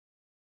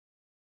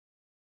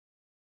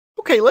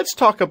Okay, let's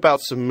talk about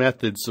some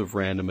methods of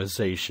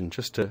randomization,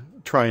 just to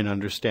try and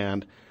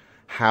understand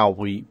how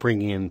we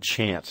bring in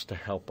chance to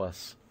help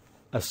us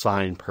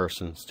assign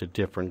persons to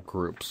different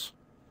groups.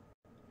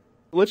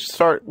 Let's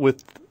start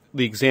with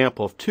the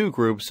example of two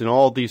groups, and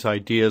all these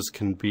ideas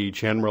can be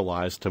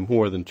generalized to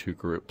more than two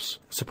groups.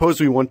 Suppose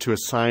we want to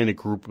assign a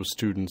group of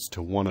students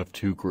to one of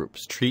two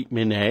groups,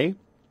 treatment A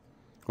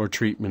or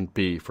treatment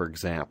B, for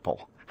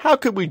example. How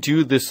could we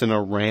do this in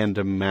a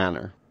random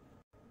manner?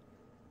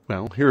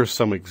 Well, here are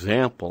some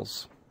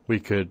examples. We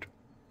could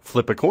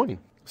flip a coin.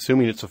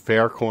 Assuming it's a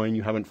fair coin,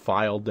 you haven't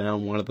filed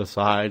down one of the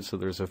sides, so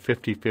there's a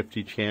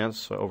 50-50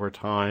 chance over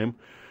time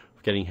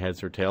of getting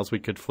heads or tails. We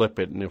could flip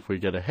it, and if we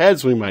get a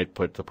heads, we might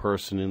put the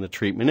person in the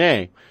treatment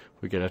A.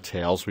 If we get a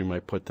tails, we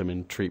might put them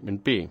in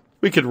treatment B.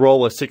 We could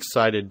roll a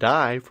six-sided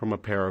die from a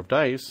pair of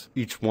dice.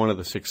 Each one of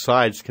the six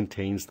sides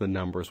contains the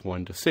numbers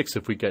 1 to 6.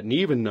 If we get an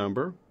even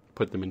number,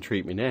 put them in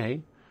treatment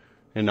A.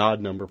 An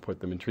odd number, put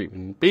them in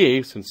treatment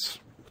B, since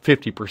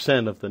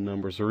 50% of the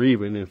numbers are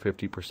even and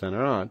 50%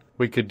 are odd.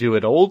 We could do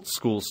it old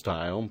school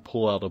style and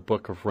pull out a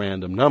book of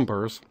random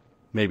numbers,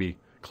 maybe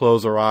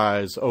close our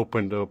eyes,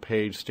 open to a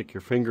page, stick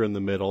your finger in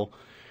the middle,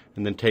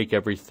 and then take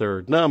every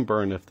third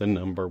number, and if the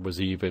number was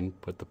even,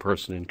 put the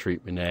person in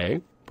treatment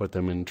A, put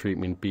them in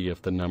treatment B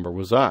if the number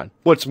was odd.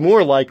 What's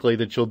more likely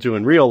that you'll do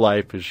in real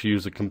life is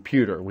use a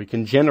computer. We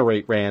can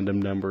generate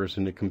random numbers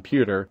in a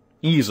computer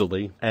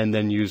easily and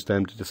then use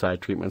them to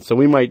decide treatment. So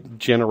we might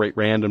generate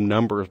random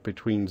numbers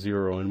between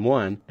 0 and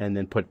 1 and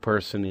then put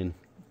person in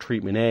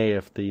treatment A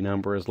if the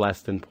number is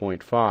less than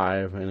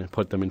 0.5 and then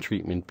put them in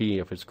treatment B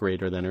if it's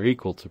greater than or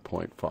equal to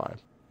 0.5.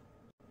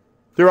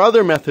 There are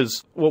other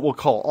methods, what we'll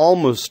call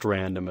almost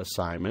random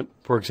assignment.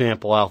 For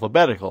example,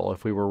 alphabetical.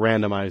 If we were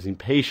randomizing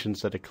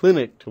patients at a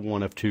clinic to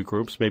one of two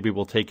groups, maybe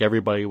we'll take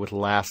everybody with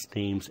last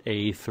names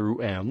A through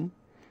M,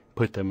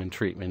 put them in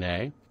treatment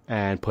A,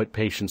 and put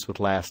patients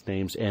with last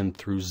names N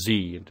through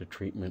Z into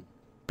treatment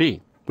B.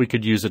 We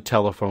could use a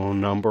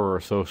telephone number or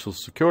social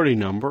security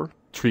number.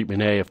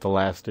 Treatment A if the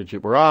last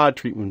digit were odd,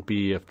 treatment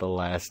B if the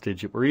last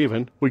digit were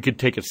even. We could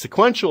take a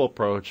sequential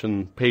approach,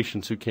 and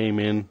patients who came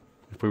in,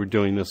 if we were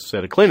doing this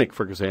at a clinic,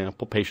 for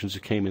example, patients who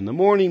came in the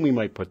morning, we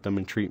might put them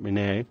in treatment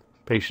A.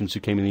 Patients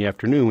who came in the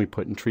afternoon, we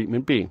put in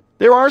treatment B.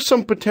 There are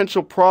some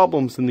potential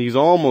problems in these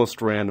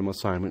almost random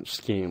assignment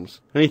schemes.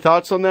 Any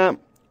thoughts on that?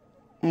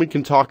 We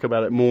can talk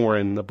about it more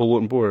in the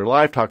bulletin board or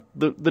live talk.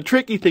 The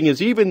tricky thing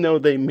is, even though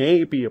they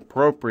may be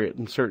appropriate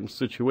in certain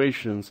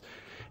situations,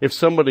 if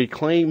somebody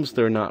claims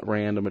they're not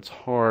random, it's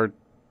hard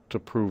to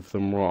prove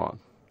them wrong.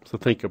 So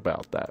think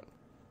about that.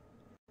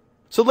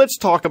 So let's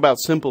talk about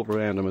simple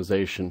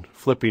randomization,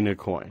 flipping a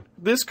coin.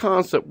 This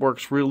concept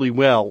works really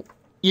well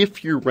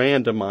if you're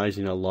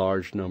randomizing a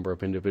large number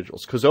of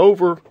individuals, because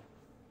over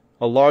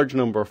a large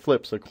number of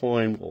flips, a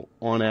coin will,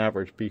 on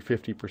average, be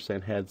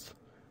 50% heads,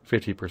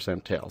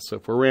 50% tails. So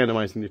if we're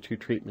randomizing the two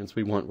treatments,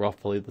 we want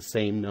roughly the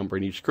same number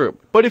in each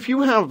group. But if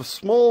you have a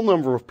small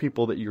number of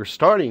people that you're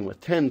starting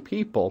with, 10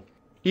 people,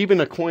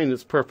 even a coin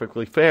that's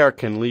perfectly fair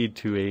can lead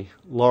to a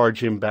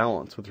large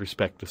imbalance with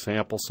respect to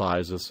sample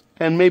sizes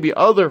and maybe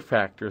other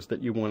factors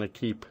that you want to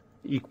keep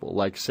equal,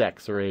 like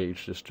sex or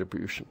age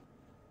distribution.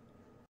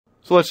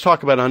 So let's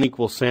talk about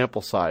unequal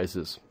sample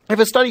sizes. If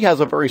a study has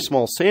a very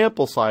small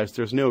sample size,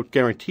 there's no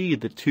guarantee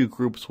that two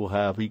groups will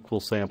have equal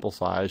sample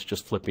size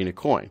just flipping a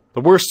coin.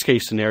 The worst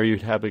case scenario,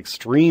 you'd have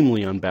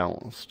extremely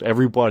unbalanced.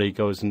 Everybody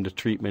goes into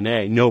treatment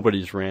A,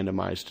 nobody's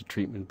randomized to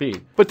treatment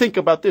B. But think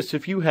about this,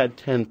 if you had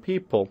 10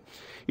 people,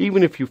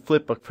 even if you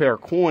flip a fair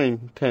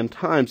coin 10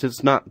 times,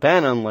 it's not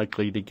that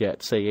unlikely to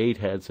get, say, 8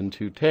 heads and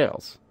 2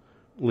 tails,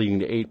 leading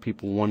to 8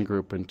 people in one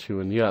group and 2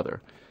 in the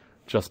other,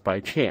 just by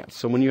chance.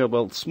 So when you have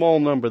a small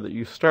number that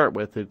you start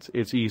with,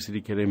 it's easy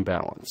to get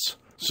imbalance.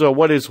 So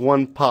what is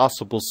one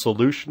possible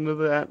solution to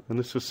that? And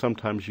this is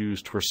sometimes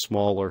used for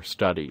smaller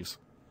studies.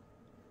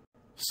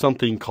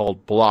 Something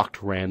called blocked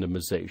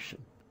randomization.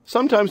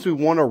 Sometimes we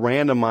want to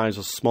randomize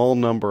a small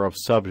number of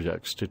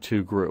subjects to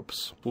two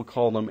groups. We'll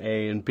call them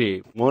A and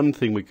B. One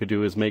thing we could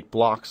do is make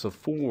blocks of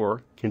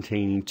 4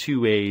 containing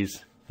 2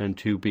 A's and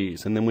 2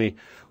 B's. And then we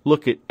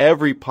look at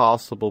every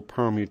possible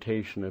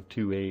permutation of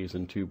 2 A's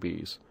and 2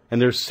 B's.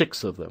 And there's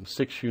 6 of them,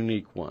 6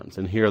 unique ones.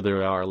 And here they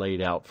are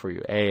laid out for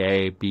you.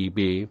 AA,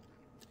 BB,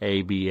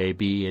 AB,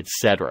 AB,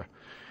 etc.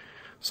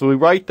 So we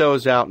write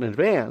those out in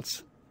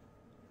advance.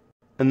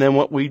 And then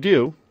what we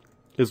do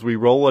is we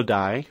roll a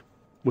die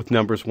with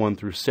numbers 1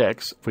 through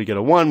 6. If we get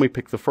a 1, we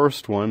pick the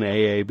first one,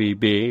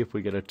 AABB. If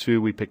we get a 2,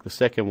 we pick the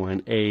second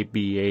one,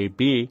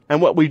 ABAB.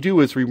 And what we do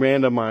is we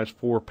randomize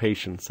 4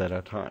 patients at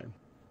a time.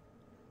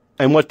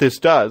 And what this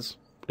does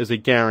is it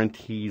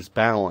guarantees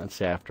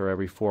balance after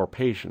every 4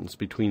 patients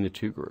between the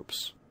two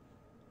groups.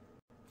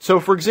 So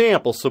for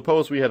example,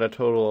 suppose we had a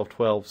total of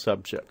 12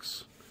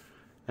 subjects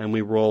and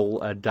we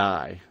roll a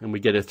die and we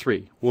get a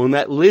 3. Well, in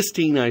that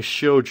listing I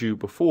showed you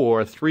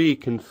before, 3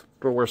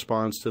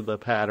 corresponds to the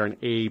pattern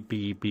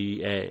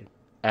ABBA,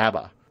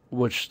 ABBA,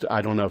 which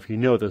I don't know if you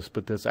know this,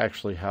 but that's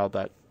actually how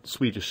that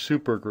Swedish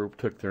supergroup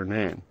took their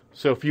name.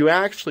 So if you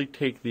actually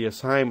take the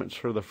assignments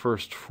for the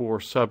first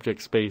 4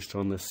 subjects based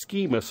on the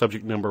schema,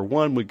 subject number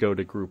 1 would go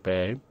to Group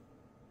A,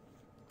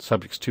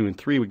 subjects 2 and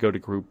 3 would go to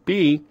Group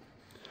B,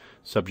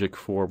 subject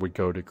 4 would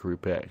go to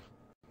Group A.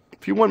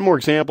 If you want more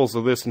examples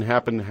of this and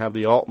happen to have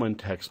the Altman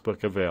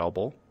textbook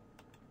available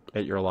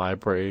at your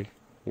library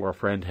or a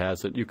friend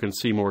has it, you can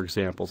see more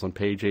examples on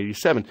page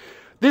 87.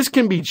 This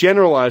can be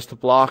generalized to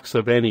blocks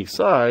of any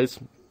size.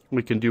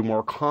 We can do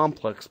more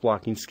complex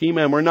blocking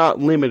schema, and we're not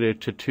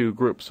limited to 2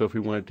 groups. So if we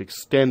wanted to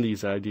extend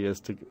these ideas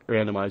to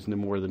randomizing to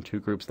more than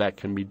 2 groups, that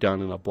can be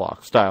done in a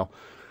block style.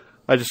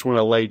 I just want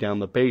to lay down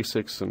the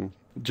basics and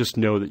just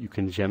know that you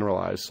can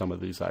generalize some of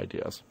these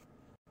ideas.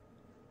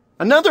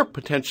 Another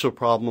potential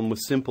problem with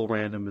simple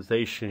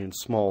randomization in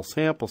small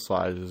sample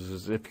sizes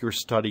is if your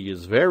study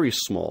is very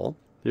small,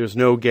 there's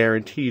no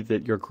guarantee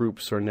that your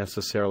groups are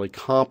necessarily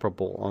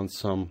comparable on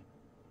some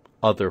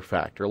other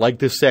factor, like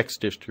the sex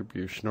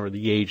distribution or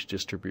the age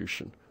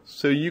distribution.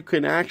 So you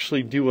can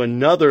actually do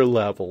another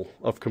level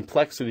of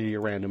complexity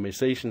of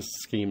randomization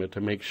schema to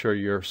make sure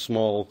your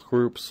small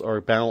groups are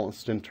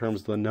balanced in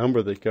terms of the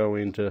number that go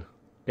into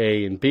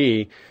A and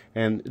B,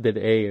 and that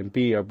A and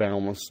B are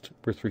balanced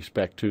with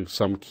respect to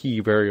some key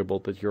variable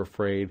that you're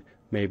afraid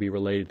may be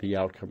related to the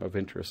outcome of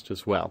interest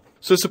as well.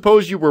 So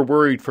suppose you were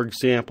worried, for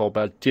example,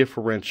 about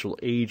differential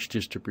age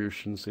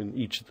distributions in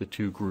each of the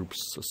 2 groups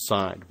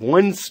assigned.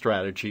 One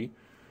strategy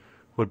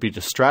would be to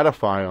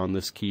stratify on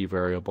this key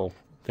variable,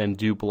 then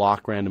do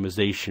block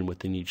randomization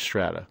within each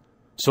strata.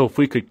 So if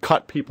we could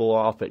cut people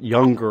off at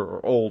younger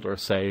or older,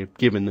 say,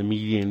 given the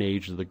median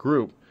age of the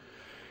group,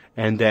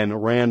 and then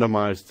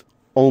randomize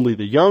only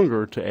the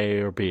younger to A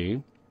or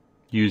B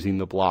using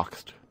the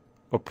blocked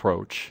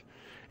approach,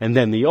 and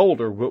then the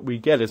older, what we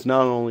get is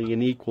not only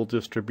an equal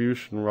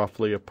distribution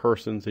roughly of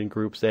persons in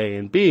groups A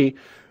and B,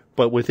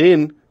 but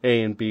within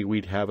A and B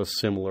we'd have a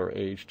similar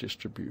age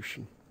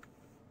distribution.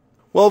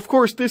 Well, of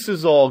course, this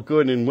is all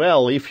good and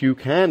well if you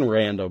can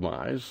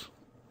randomize,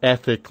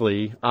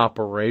 ethically,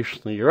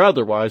 operationally, or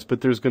otherwise, but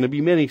there's going to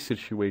be many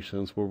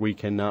situations where we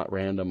cannot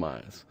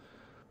randomize.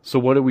 So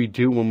what do we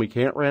do when we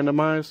can't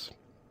randomize?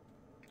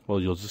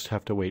 Well, you'll just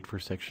have to wait for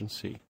Section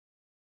C.